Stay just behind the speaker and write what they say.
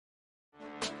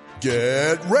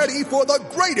Get ready for the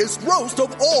greatest roast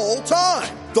of all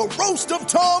time, the Roast of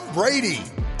Tom Brady,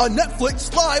 a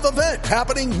Netflix live event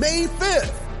happening May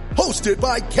 5th. Hosted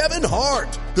by Kevin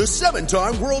Hart, the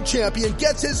 7-time world champion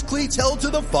gets his cleats held to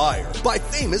the fire by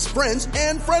famous friends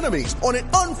and frenemies on an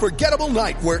unforgettable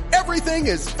night where everything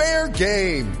is fair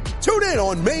game. Tune in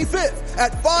on May 5th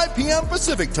at 5 p.m.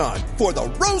 Pacific time for the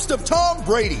Roast of Tom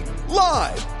Brady,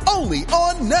 live only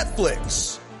on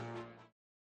Netflix.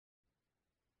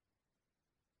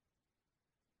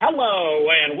 Hello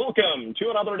and welcome to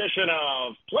another edition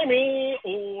of Play Me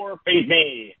or Fade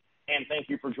Me. And thank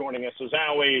you for joining us as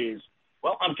always.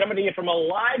 Well, I'm coming to you from a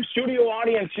live studio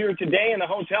audience here today in the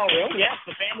hotel room. Yes,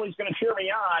 the family's going to cheer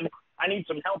me on. I need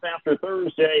some help after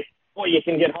Thursday. Boy, you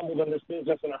can get humbled in this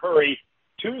business in a hurry.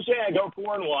 Tuesday, I go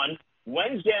 4-1.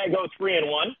 Wednesday, I go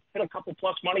 3-1. Hit a couple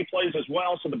plus money plays as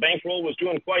well, so the bankroll was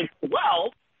doing quite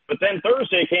well. But then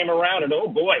Thursday came around, and oh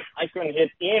boy, I couldn't hit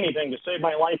anything to save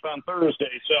my life on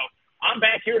Thursday. So I'm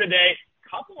back here today.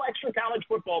 Couple extra college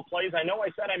football plays. I know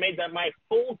I said I made that my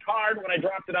full card when I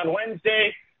dropped it on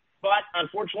Wednesday, but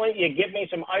unfortunately you give me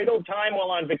some idle time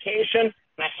while on vacation,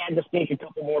 and I had to sneak a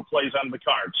couple more plays on the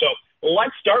card. So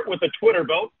let's start with the Twitter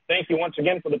vote. Thank you once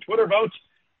again for the Twitter votes.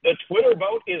 The Twitter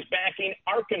vote is backing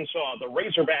Arkansas, the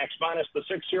Razorbacks, minus the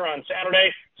 6 here on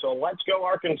Saturday. So let's go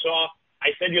Arkansas.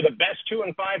 I said you're the best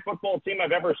 2-5 football team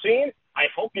I've ever seen. I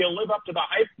hope you live up to the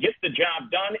hype, get the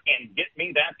job done, and get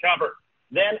me that cover.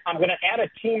 Then I'm going to add a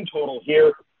team total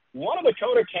here. One of the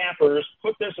Kota cappers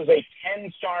put this as a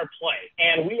 10-star play,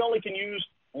 and we only can use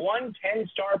one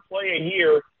 10-star play a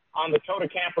year on the Kota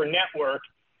Capper network.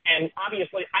 And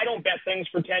obviously, I don't bet things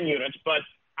for 10 units, but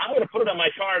I'm going to put it on my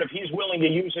card if he's willing to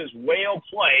use his whale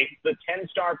play, the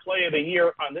 10-star play of the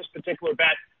year on this particular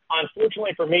bet.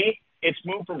 Unfortunately for me, it's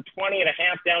moved from 20.5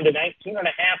 down to 19.5,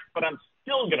 but I'm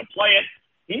still going to play it.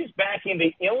 He's backing the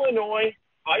Illinois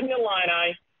Fighting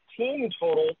Illini team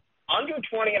total under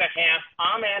 20.5.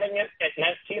 I'm adding it at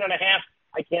 19.5.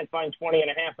 I can't find 20.5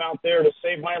 out there to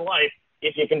save my life.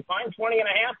 If you can find 20.5,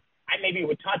 I maybe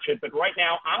would touch it. But right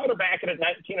now, I'm going to back it at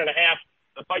 19.5.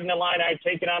 The Fighting Illini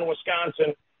taking on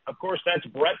Wisconsin. Of course, that's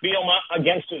Brett Bielema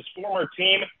against his former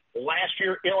team. Last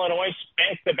year, Illinois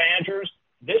spanked the Badgers.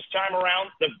 This time around,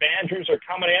 the Badgers are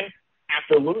coming in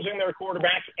after losing their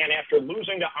quarterback and after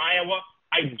losing to Iowa.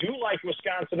 I do like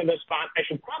Wisconsin in this spot. I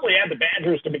should probably add the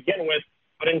Badgers to begin with,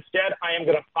 but instead I am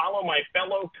going to follow my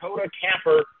fellow Kota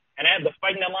capper and add the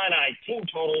Fighting Illini team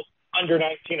total under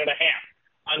 19.5.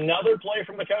 Another play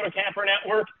from the Kota Capper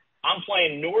Network. I'm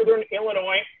playing Northern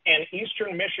Illinois and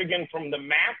Eastern Michigan from the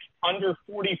MAC under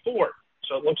 44.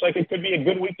 So it looks like it could be a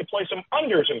good week to play some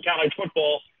unders in college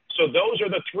football. So those are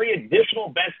the three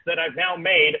additional bets that I've now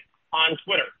made on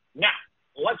Twitter. Now,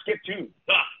 let's get to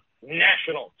the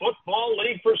National Football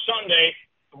League for Sunday.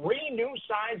 3 new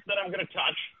sides that I'm going to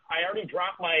touch. I already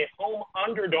dropped my home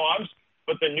underdogs,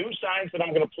 but the new sides that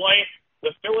I'm going to play,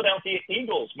 the Philadelphia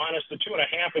Eagles minus the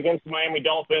 2.5 against the Miami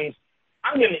Dolphins.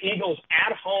 I'm getting the Eagles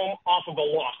at home off of a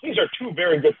loss. These are two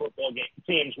very good football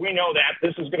teams. We know that.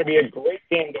 This is going to be a great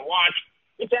game to watch.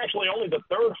 It's actually only the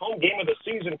third home game of the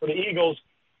season for the Eagles.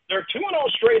 They're 2-0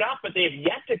 straight up, but they've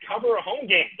yet to cover a home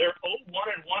game. They're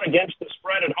 0-1-1 against the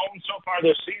spread at home so far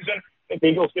this season. I think the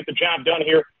Eagles get the job done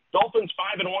here. Dolphins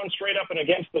 5-1 straight up and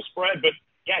against the spread, but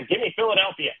yeah, give me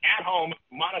Philadelphia at home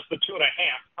minus the 2.5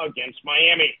 against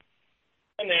Miami.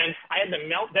 And then I had the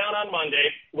meltdown on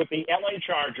Monday with the LA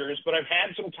Chargers, but I've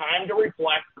had some time to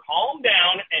reflect, calm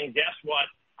down, and guess what?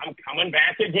 I'm coming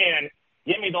back again.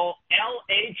 Give me the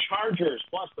LA Chargers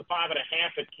plus the 5.5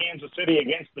 at Kansas City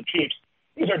against the Chiefs.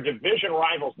 These are division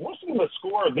rivals. Listen to the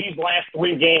score of these last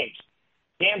 3 games.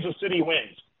 Kansas City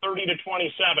wins 30-27.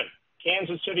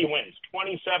 Kansas City wins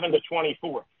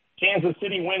 27-24. Kansas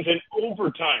City wins in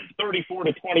overtime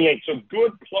 34-28. So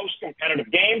good, close,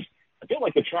 competitive games. I feel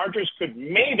like the Chargers could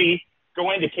maybe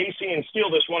go into KC and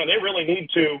steal this one, and they really need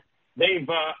to. They've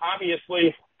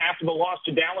obviously, after the loss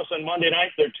to Dallas on Monday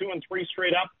night, they're 2-3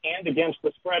 straight up and against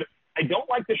the spread. I don't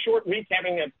like the short week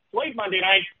having played Monday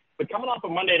night. But coming off a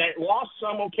Monday night loss, so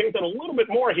I'm okay with it a little bit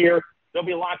more here. They'll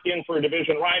be locked in for a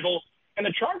division rival. And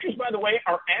the Chargers, by the way,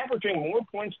 are averaging more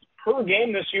points per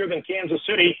game this year than Kansas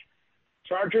City.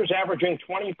 Chargers averaging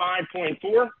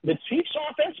 25.4. The Chiefs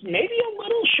offense maybe a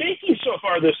little shaky so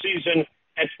far this season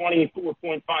at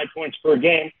 24.5 points per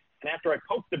game. And after I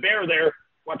poked the bear there,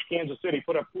 watch Kansas City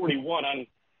put up 41 on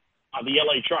the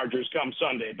LA Chargers come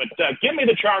Sunday. But give me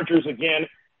the Chargers again.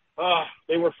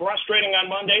 They were frustrating on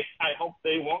Monday. I hope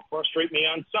they won't frustrate me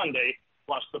on Sunday,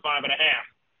 plus the 5.5.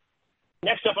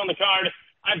 Next up on the card,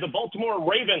 I have the Baltimore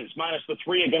Ravens minus the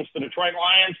 3 against the Detroit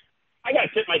Lions. I got to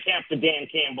tip my cap to Dan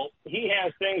Campbell. He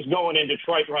has things going in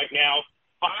Detroit right now.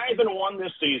 5-1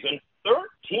 this season,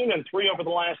 13-3 over the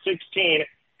last 16.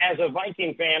 As a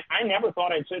Viking fan, I never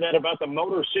thought I'd say that about the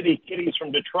Motor City Kitties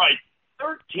from Detroit.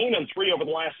 13-3 over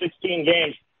the last 16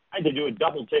 games. I had to do a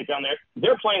double take on there.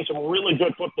 They're playing some really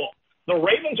good football. The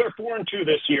Ravens are 4-2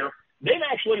 this year. They've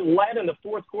actually led in the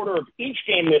fourth quarter of each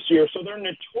game this year, so they're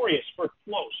notorious for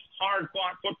close,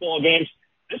 hard-fought football games.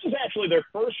 This is actually their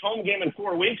first home game in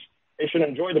 4 weeks. They should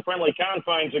enjoy the friendly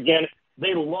confines again.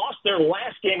 They lost their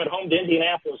last game at home to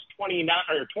Indianapolis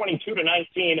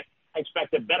 22-19. I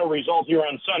expect a better result here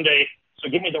on Sunday. So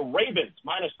give me the Ravens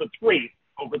minus the 3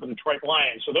 over the Detroit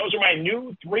Lions. So those are my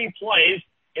new 3 plays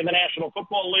in the National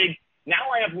Football League. Now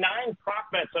I have 9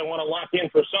 prop bets I want to lock in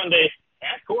for Sunday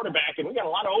at quarterback, and we got a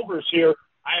lot of overs here.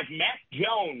 I have Mac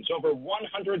Jones over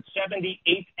 178.5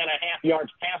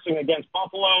 yards passing against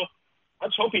Buffalo.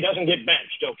 Let's hope he doesn't get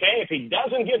benched, okay? If he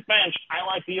doesn't get benched, I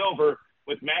like the over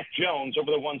with Mac Jones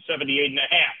over the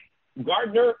 178.5.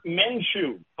 Gardner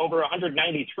Minshew over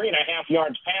 193.5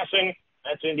 yards passing.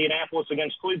 That's Indianapolis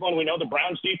against Cleveland. We know the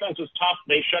Browns defense is tough.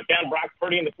 They shut down Brock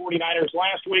Purdy and the 49ers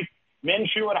last week.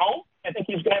 Minshew at home, I think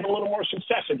he's going to have a little more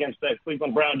success against that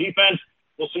Cleveland Brown defense.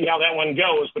 We'll see how that one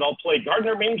goes, but I'll play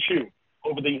Gardner Minshew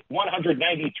over the 193.5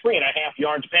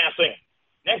 yards passing.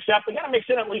 Next up, we got to mix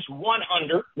in at least one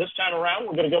under. This time around,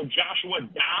 we're going to go Joshua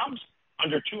Dobbs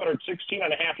under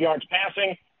 216.5 yards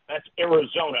passing. That's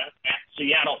Arizona at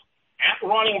Seattle. At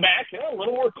running back, a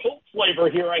little more Colt flavor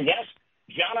here, I guess.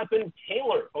 Jonathan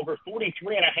Taylor over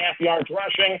 43.5 yards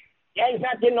rushing. Yeah, he's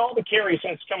not getting all the carries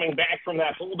since coming back from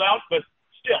that holdout, but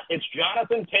still, it's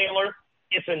Jonathan Taylor.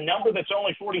 It's a number that's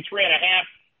only 43.5.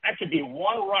 That could be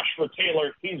one rush for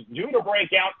Taylor. He's due to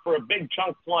break out for a big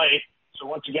chunk play. So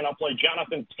once again, I'll play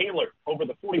Jonathan Taylor over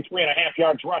the 43.5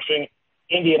 yards rushing,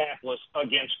 Indianapolis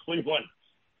against Cleveland.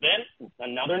 Then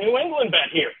another New England bet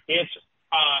here. It's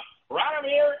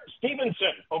Radomir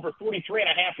Stevenson over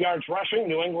 43.5 yards rushing,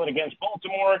 New England against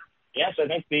Baltimore. Yes, I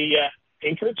think the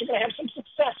Patriots are going to have some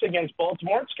success against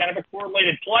Baltimore. It's kind of a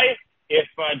correlated play. If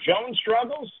Jones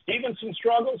struggles, Stevenson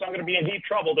struggles, I'm going to be in deep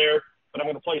trouble there, but I'm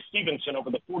going to play Stevenson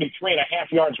over the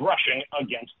 43.5 yards rushing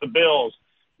against the Bills.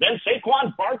 Then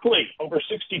Saquon Barkley over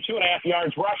 62.5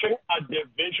 yards rushing, a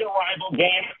division rival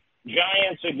game.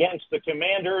 Giants against the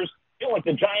Commanders. I feel like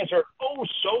the Giants are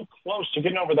so close to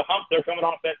getting over the hump. They're coming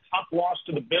off that tough loss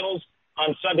to the Bills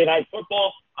on Sunday Night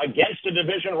Football against a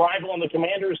division rival in the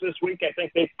Commanders this week. I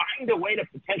think they find a way to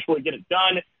potentially get it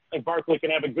done. I think Barkley can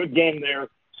have a good game there,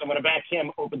 so I'm going to back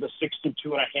him over the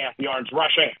 62.5 yards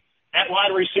rushing. At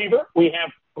wide receiver, we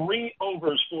have 3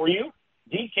 overs for you.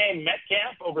 DK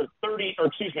Metcalf over 53.5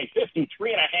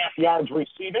 yards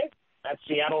receiving. That's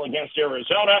Seattle against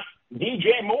Arizona.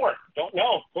 DJ Moore, don't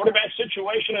know. Quarterback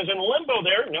situation is in limbo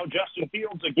there. No Justin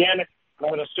Fields again. I'm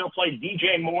going to still play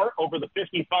DJ Moore over the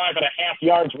 55.5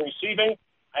 yards receiving.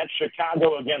 That's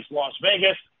Chicago against Las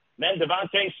Vegas. Then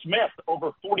Devontae Smith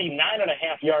over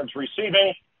 49.5 yards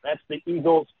receiving. That's the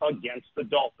Eagles against the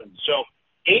Dolphins. So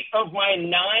 8 of my 9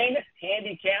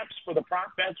 handicaps for the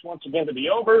prop bets, once again to the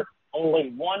over. Only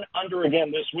 1 under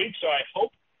again this week. So I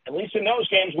hope, at least in those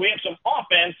games, we have some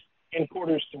offense in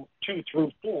quarters 2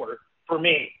 through 4 for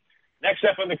me. Next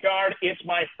up on the card, it's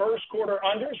my first quarter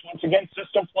unders. Once again,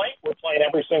 system play. We're playing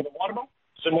every single one of them,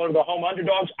 similar to the home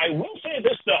underdogs. I will say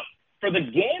this, though. For the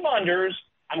game unders,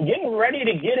 I'm getting ready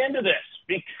to get into this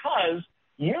because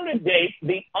year-to-date,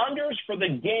 the unders for the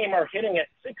game are hitting at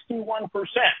 61%.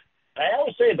 I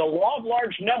always say the law of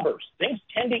large numbers. Things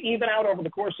tend to even out over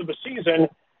the course of a season.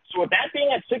 So with that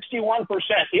being at 61%,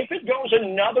 if it goes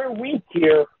another week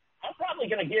here, I'm probably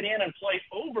going to get in and play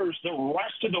overs the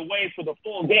rest of the way for the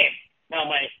full game. Now,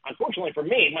 unfortunately for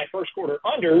me, my first quarter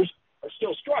unders are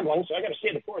still struggling, so I got to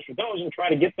stay the course with those and try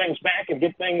to get things back and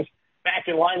get things back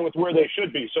in line with where they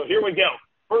should be. So here we go.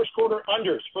 First quarter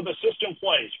unders for the system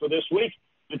plays for this week.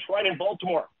 Detroit and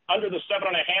Baltimore under the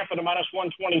 7.5 at a minus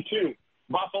 122.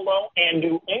 Buffalo and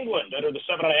New England under the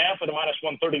 7.5 at a minus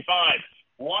 135.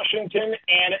 Washington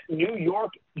and New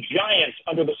York Giants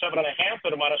under the 7.5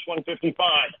 at a minus 155.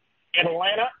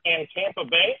 Atlanta and Tampa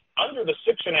Bay under the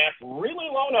 6.5, really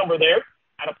low number there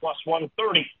at a plus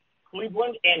 130.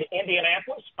 Cleveland and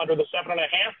Indianapolis under the 7.5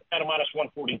 at a minus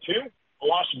 142.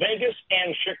 Las Vegas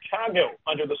and Chicago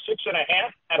under the 6.5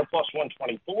 at a plus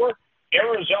 124.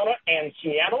 Arizona and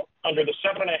Seattle under the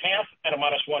 7.5 at a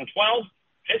minus 112.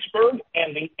 Pittsburgh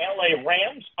and the LA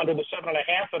Rams under the 7.5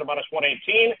 at a minus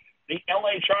 118. The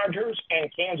LA Chargers and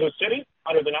Kansas City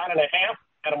under the 9.5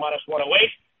 at a minus 108.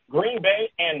 Green Bay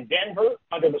and Denver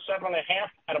under the 7.5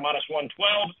 at a minus 112.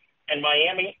 And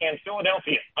Miami and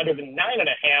Philadelphia under the 9.5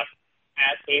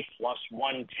 at a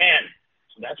 +110.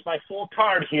 So that's my full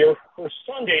card here for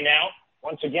Sunday now.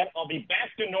 Once again, I'll be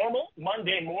back to normal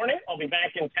Monday morning. I'll be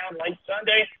back in town late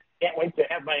Sunday. Can't wait to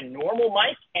have my normal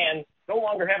mic and no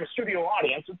longer have a studio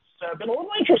audience. It's been a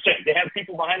little interesting to have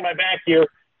people behind my back here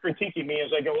critiquing me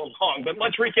as I go along. But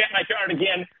let's recap my card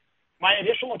again. My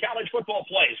additional college football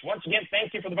plays. Once again,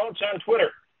 thank you for the votes on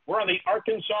Twitter. We're on the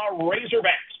Arkansas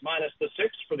Razorbacks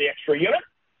 -6 for the extra unit.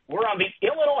 We're on the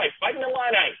Illinois Fighting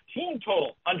Illini team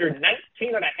total under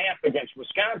 19.5 against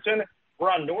Wisconsin.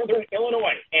 We're on Northern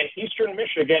Illinois and Eastern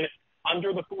Michigan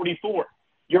under the 44.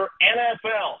 Your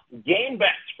NFL game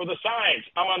bets for the sides.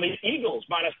 I'm on the Eagles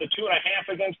 -2.5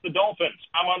 against the Dolphins.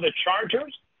 I'm on the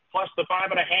Chargers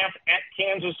 +5.5 at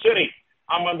Kansas City.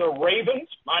 I'm on the Ravens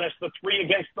 -3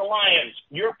 against the Lions.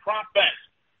 Your prop bets.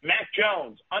 Mac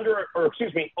Jones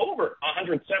over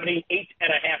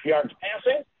 178.5 yards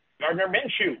passing. Gardner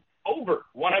Minshew over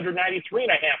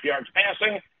 193.5 yards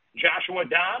passing. Joshua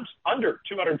Dobbs under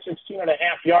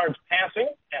 216.5 yards passing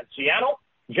at Seattle.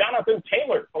 Jonathan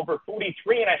Taylor over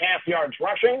 43.5 yards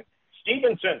rushing.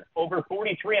 Stevenson over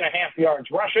 43.5 yards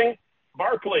rushing.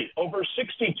 Barkley over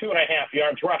 62.5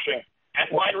 yards rushing.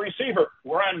 At wide receiver,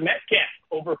 we're on Metcalf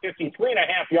over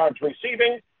 53.5 yards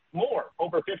receiving. Moore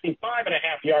over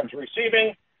 55.5 yards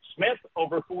receiving. Smith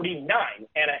over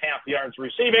 49.5 yards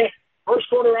receiving. First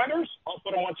quarter unders, I'll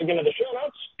put them once again in the show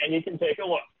notes, and you can take a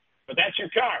look. But that's your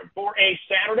card for a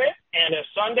Saturday and a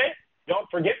Sunday. Don't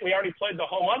forget, we already played the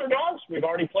home underdogs. We've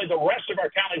already played the rest of our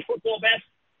college football bets.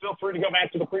 Feel free to go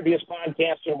back to the previous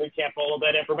podcast and recap all of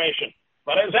that information.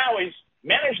 But as always,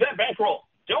 manage that bankroll.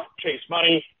 Don't chase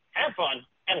money. Have fun,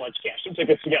 and let's cash some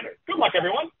tickets together. Good luck,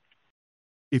 everyone.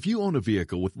 If you own a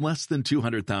vehicle with less than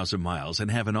 200,000 miles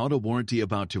and have an auto warranty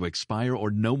about to expire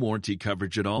or no warranty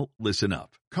coverage at all, listen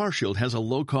up. CarShield has a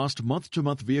low-cost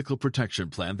month-to-month vehicle protection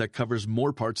plan that covers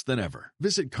more parts than ever.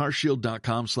 Visit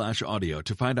carshield.com/audio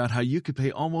to find out how you could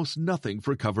pay almost nothing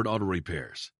for covered auto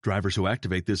repairs. Drivers who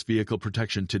activate this vehicle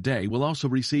protection today will also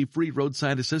receive free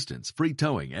roadside assistance, free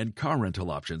towing, and car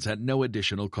rental options at no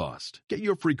additional cost. Get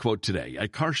your free quote today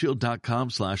at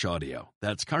carshield.com/audio.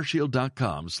 That's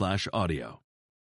carshield.com/audio.